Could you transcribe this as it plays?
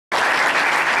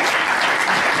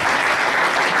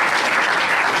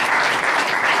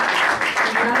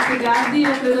Gardi,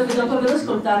 io credo che dopo aver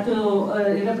ascoltato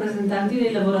i rappresentanti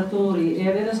dei lavoratori e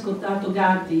aver ascoltato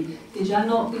Gardi, che già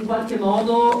hanno in qualche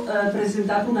modo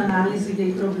presentato un'analisi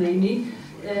dei problemi,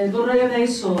 vorrei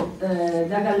adesso,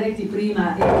 da Galletti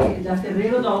prima e da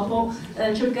Ferrero dopo,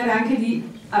 cercare anche di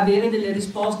avere delle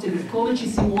risposte di come ci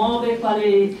si muove,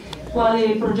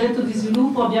 quale progetto di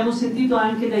sviluppo. Abbiamo sentito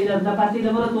anche da parte dei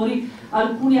lavoratori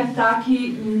alcuni attacchi,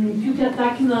 più che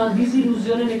attacchi una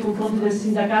disillusione nei confronti del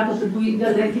sindacato, per cui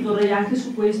Galletti vorrei anche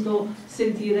su questo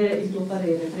sentire il tuo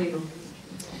parere, prego.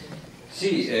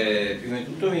 Sì, prima di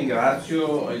tutto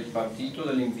ringrazio il partito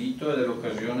dell'invito e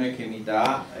dell'occasione che mi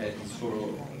dà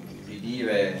di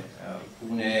dire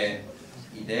alcune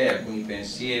idee, alcuni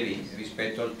pensieri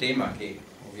rispetto al tema, che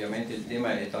ovviamente il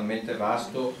tema è talmente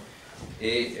vasto,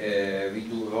 e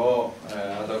ridurrò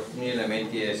ad alcuni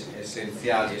elementi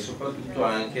essenziali, e soprattutto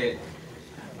anche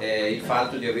il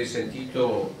fatto di aver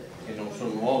sentito, che non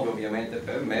sono nuove ovviamente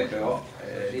per me, però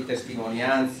le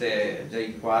testimonianze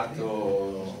dei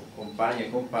 4 compagni e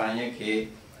compagne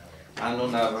che hanno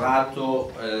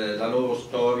narrato la loro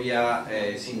storia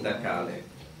sindacale.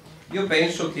 Io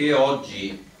penso che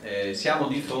oggi siamo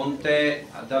di fronte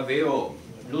a davvero,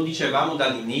 lo dicevamo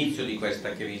dall'inizio di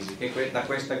questa crisi, che da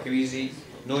questa crisi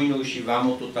noi non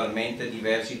uscivamo totalmente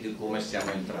diversi di come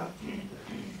siamo entrati,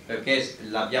 perché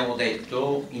l'abbiamo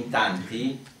detto in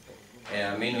tanti,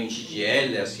 almeno in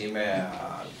CGIL assieme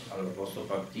al vostro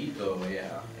partito e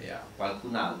a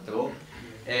qualcun altro,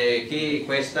 che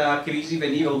questa crisi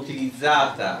veniva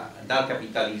utilizzata dal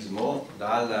capitalismo,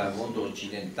 dal mondo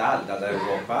occidentale,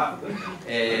 dall'Europa,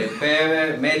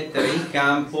 per mettere in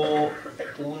campo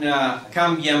un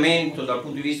cambiamento dal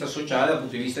punto di vista sociale, dal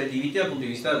punto di vista dei diritti, dal punto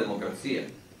di vista della democrazia.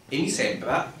 E mi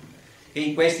sembra che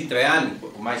in questi 3 anni,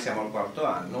 ormai siamo al 4º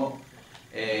anno,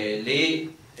 le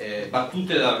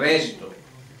battute d'arresto,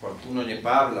 qualcuno ne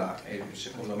parla,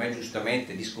 secondo me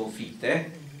giustamente, di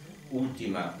sconfitte,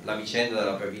 ultima la vicenda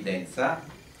della previdenza,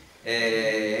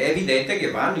 è evidente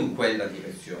che vanno in quella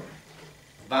direzione.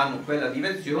 Vanno in quella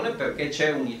direzione perché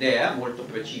c'è un'idea molto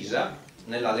precisa.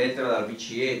 Nella lettera dal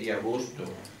BCE di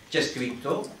agosto c'è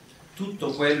scritto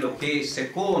tutto quello che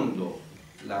secondo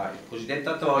la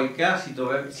cosiddetta troika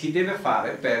si deve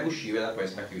fare per uscire da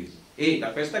questa crisi, e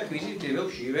da questa crisi deve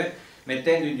uscire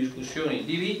mettendo in discussione i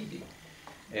diritti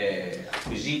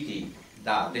acquisiti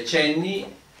da decenni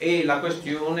e la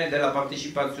questione della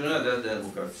partecipazione della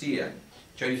democrazia,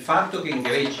 cioè il fatto che in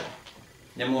Grecia,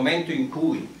 nel momento in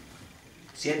cui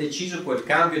si è deciso quel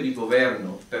cambio di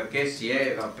governo perché si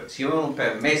erano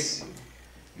permessi,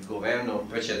 il governo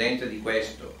precedente di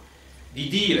questo, di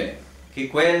dire che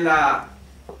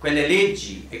quelle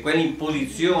leggi e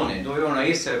quell'imposizione dovevano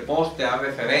essere poste al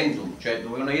referendum, cioè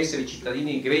dovevano essere i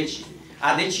cittadini greci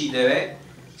a decidere,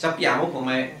 sappiamo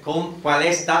qual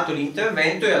è stato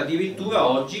l'intervento, e addirittura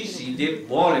oggi si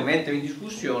vuole mettere in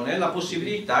discussione la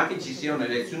possibilità che ci siano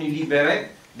elezioni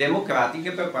libere,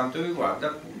 democratiche, per quanto riguarda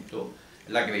appunto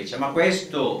la Grecia. Ma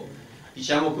questo,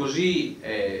 diciamo così,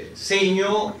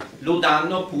 segno lo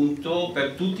danno appunto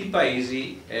per tutti i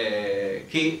paesi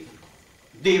che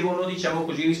devono, diciamo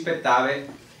così, rispettare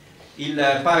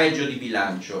il pareggio di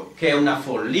bilancio, che è una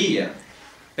follia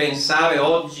pensare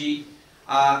oggi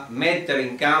a mettere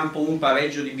in campo un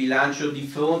pareggio di bilancio di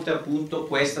fronte appunto a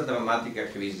questa drammatica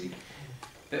crisi.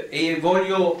 E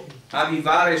voglio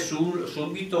arrivare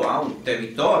subito a un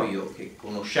territorio che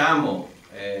conosciamo,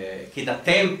 che da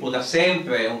tempo, da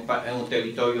sempre è un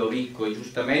territorio ricco, e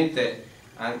giustamente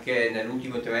anche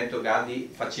nell'ultimo intervento Gardi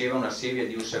faceva una serie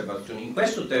di osservazioni. In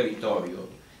questo territorio,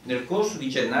 nel corso di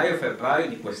gennaio-febbraio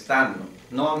di quest'anno,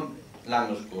 non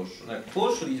l'anno scorso, nel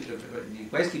corso di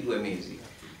questi 2 mesi,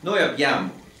 noi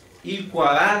abbiamo il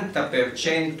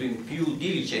 40% in più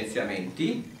di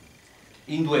licenziamenti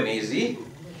in 2 mesi.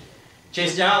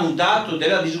 C'è già un dato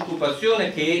della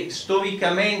disoccupazione che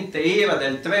storicamente era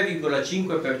del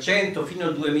 3,5%, fino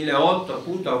al 2008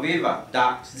 appunto aveva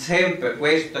da sempre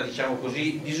questa, diciamo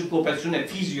così, disoccupazione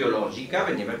fisiologica,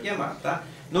 veniva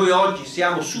chiamata. Noi oggi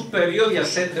siamo superiori al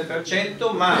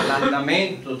 7%, ma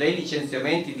l'andamento dei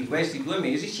licenziamenti di questi 2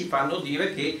 mesi ci fanno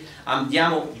dire che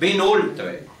andiamo ben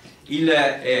oltre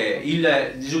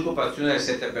il disoccupazione del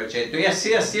 7%. E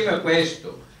se assieme a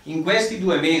questo, in questi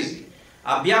 2 mesi,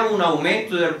 abbiamo un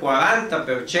aumento del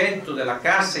 40% della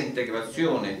cassa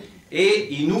integrazione, e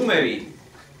i numeri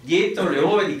dietro le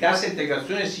ore di cassa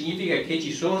integrazione significa che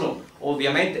ci sono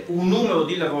ovviamente un numero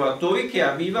di lavoratori che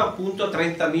arriva appunto a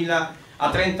 30.000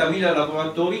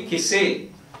 lavoratori, che se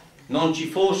non ci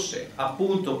fosse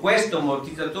appunto questo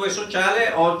ammortizzatore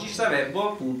sociale oggi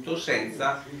sarebbero appunto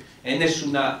senza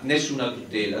nessuna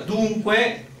tutela.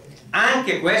 Dunque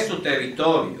anche questo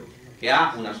territorio, che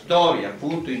ha una storia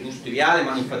appunto industriale,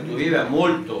 manifatturiera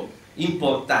molto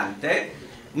importante,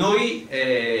 noi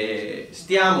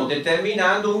stiamo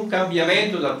determinando un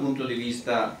cambiamento dal punto di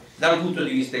vista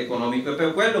economico, e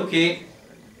per quello che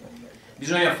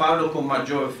bisogna farlo con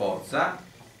maggiore forza.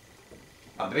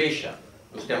 A Brescia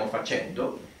lo stiamo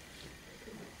facendo.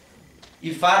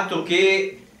 Il fatto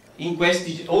che in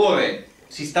queste ore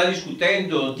si sta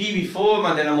discutendo di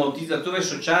riforma dell'ammortizzatore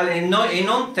sociale e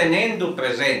non tenendo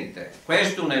presente,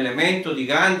 questo è un elemento di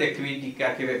grande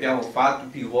critica che abbiamo fatto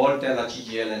più volte alla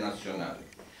CGIL nazionale,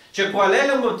 cioè qual è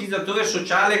l'ammortizzatore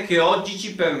sociale che oggi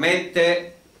ci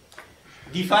permette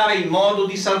di fare in modo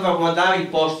di salvaguardare i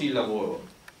posti di lavoro.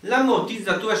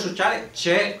 L'ammortizzatore sociale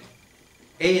c'è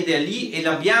ed è lì, e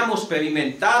l'abbiamo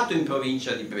sperimentato in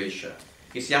provincia di Brescia,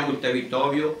 che siamo il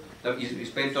territorio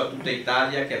rispetto a tutta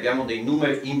Italia che abbiamo dei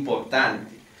numeri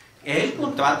importanti. È il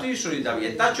contratto di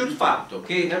solidarietà, cioè il fatto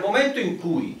che nel momento in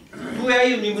cui tu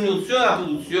hai una diminuzione della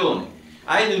produzione,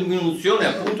 hai una diminuzione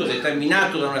appunto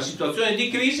determinata da una situazione di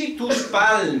crisi, tu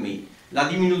spalmi la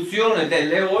diminuzione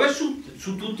delle ore su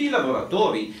tutti i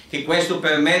lavoratori, che questo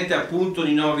permette appunto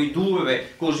di non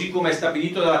ridurre, così come è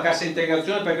stabilito dalla cassa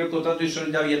integrazione, perché il contratto di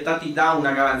solidarietà ti dà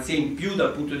una garanzia in più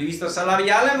dal punto di vista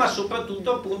salariale, ma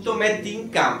soprattutto appunto metti in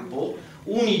campo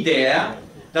un'idea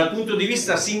dal punto di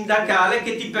vista sindacale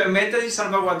che ti permette di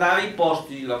salvaguardare i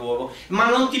posti di lavoro, ma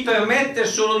non ti permette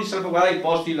solo di salvaguardare i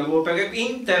posti di lavoro, perché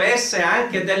interessa è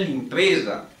anche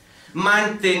dell'impresa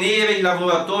mantenere i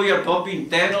lavoratori al proprio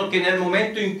interno, che nel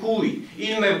momento in cui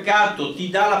il mercato ti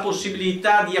dà la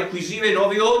possibilità di acquisire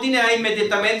nuovi ordini, hai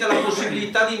immediatamente la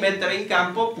possibilità di mettere in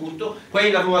campo appunto quei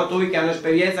lavoratori che hanno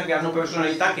esperienza, che hanno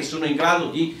personalità, che sono in grado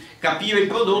di capire il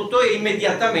prodotto, e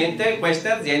immediatamente queste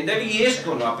aziende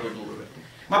riescono a produrre.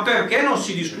 Ma perché non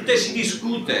si discute? Si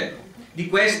discute di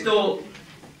questo,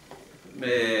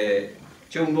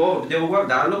 c'è un nuovo, devo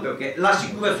guardarlo, perché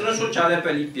l'assicurazione sociale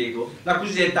per l'impiego, la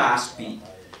cosiddetta ASPI,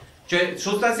 cioè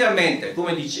sostanzialmente,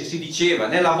 come si diceva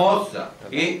nella bozza,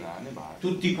 e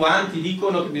tutti quanti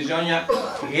dicono che bisogna,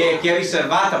 che è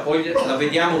riservata, poi la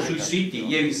vediamo sui siti,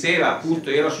 ieri sera appunto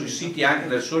era sui siti anche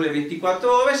del Sole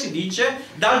 24 Ore, si dice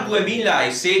dal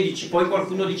 2016, poi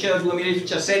qualcuno dice dal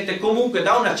 2017, comunque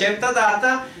da una certa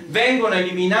data vengono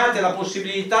eliminate la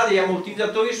possibilità degli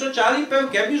ammortizzatori sociali,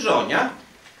 perché bisogna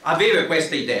avere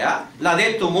questa idea, l'ha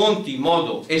detto Monti in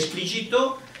modo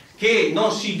esplicito, che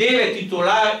non si deve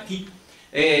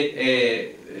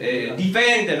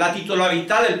difendere la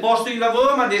titolarità del posto di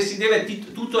lavoro, ma si deve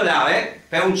tutelare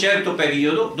per un certo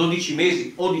periodo, 12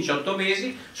 mesi o 18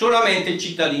 mesi, solamente il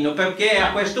cittadino, perché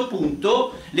a questo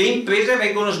punto le imprese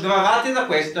vengono sgravate da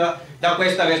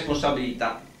questa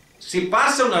responsabilità. Se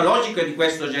passa una logica di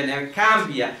questo genere,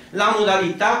 cambia la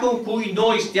modalità con cui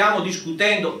noi stiamo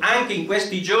discutendo anche in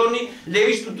questi giorni le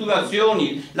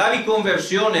ristrutturazioni, la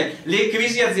riconversione, le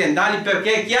crisi aziendali,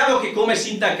 perché è chiaro che come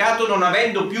sindacato, non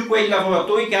avendo più quei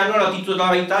lavoratori che hanno la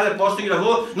titolarità del posto di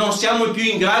lavoro, non siamo più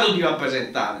in grado di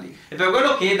rappresentarli. E per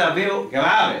quello che è davvero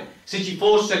grave se ci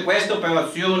fosse questa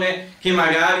operazione, che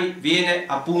magari viene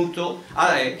appunto,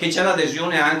 che c'è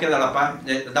l'adesione anche da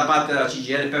parte della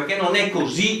CGIL, perché non è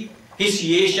così che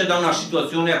si esce da una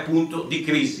situazione appunto di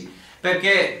crisi,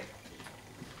 perché,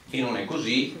 e non è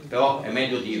così, però è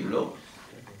meglio dirlo,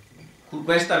 con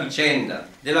questa vicenda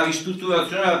della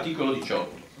ristrutturazione dell'articolo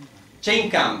 18 c'è in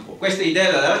campo questa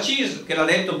idea della CIS, che l'ha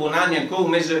detto Bonanni ancora un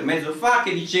mese e mezzo fa,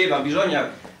 che diceva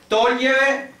bisogna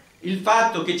togliere il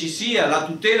fatto che ci sia la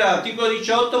tutela dell'articolo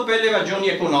 18 per le ragioni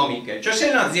economiche, cioè se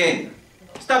un'azienda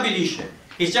stabilisce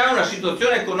che c'è una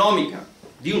situazione economica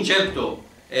di un certo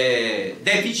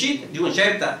deficit, di una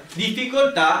certa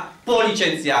difficoltà, può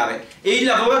licenziare, e i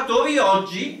lavoratori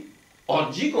oggi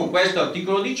con questo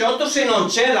articolo 18, se non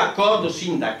c'è l'accordo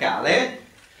sindacale,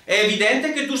 è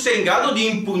evidente che tu sei in grado di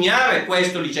impugnare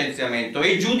questo licenziamento,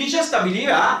 e il giudice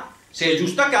stabilirà se è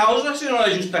giusta causa, se non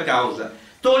è giusta causa.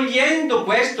 Togliendo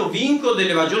questo vincolo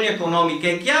delle ragioni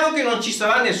economiche, è chiaro che non ci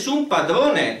sarà nessun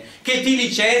padrone che ti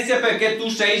licenzia perché tu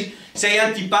sei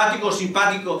antipatico o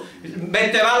simpatico,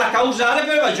 metterà la causale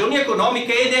per ragioni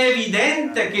economiche, ed è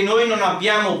evidente che noi non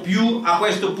abbiamo più a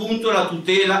questo punto la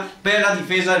tutela per la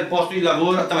difesa del posto di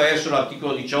lavoro attraverso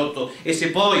l'articolo 18. E se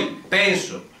poi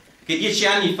penso che 10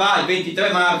 anni fa, il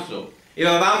 23 marzo,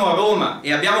 eravamo a Roma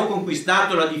e abbiamo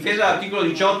conquistato la difesa dell'articolo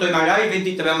 18, e magari il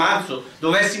 23 marzo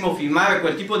dovessimo firmare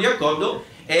quel tipo di accordo,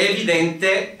 è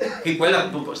evidente che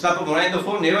quella sta proponendo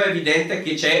Fornero, è evidente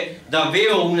che c'è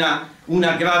davvero una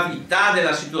gravità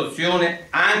della situazione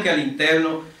anche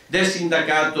all'interno del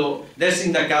sindacato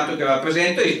che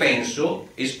rappresento, e penso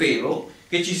e spero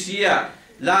che ci sia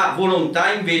la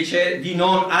volontà invece di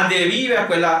non aderire a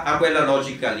quella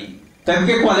logica lì.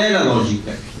 Perché qual è la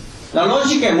logica? La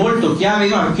logica è molto chiara,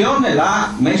 Marchionne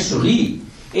l'ha messo lì.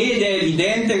 Ed è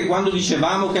evidente che quando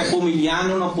dicevamo che a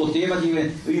Pomigliano non poteva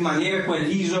rimanere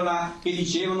quell'isola che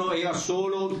dicevano era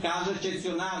solo un caso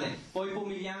eccezionale, poi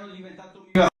Pomigliano è diventato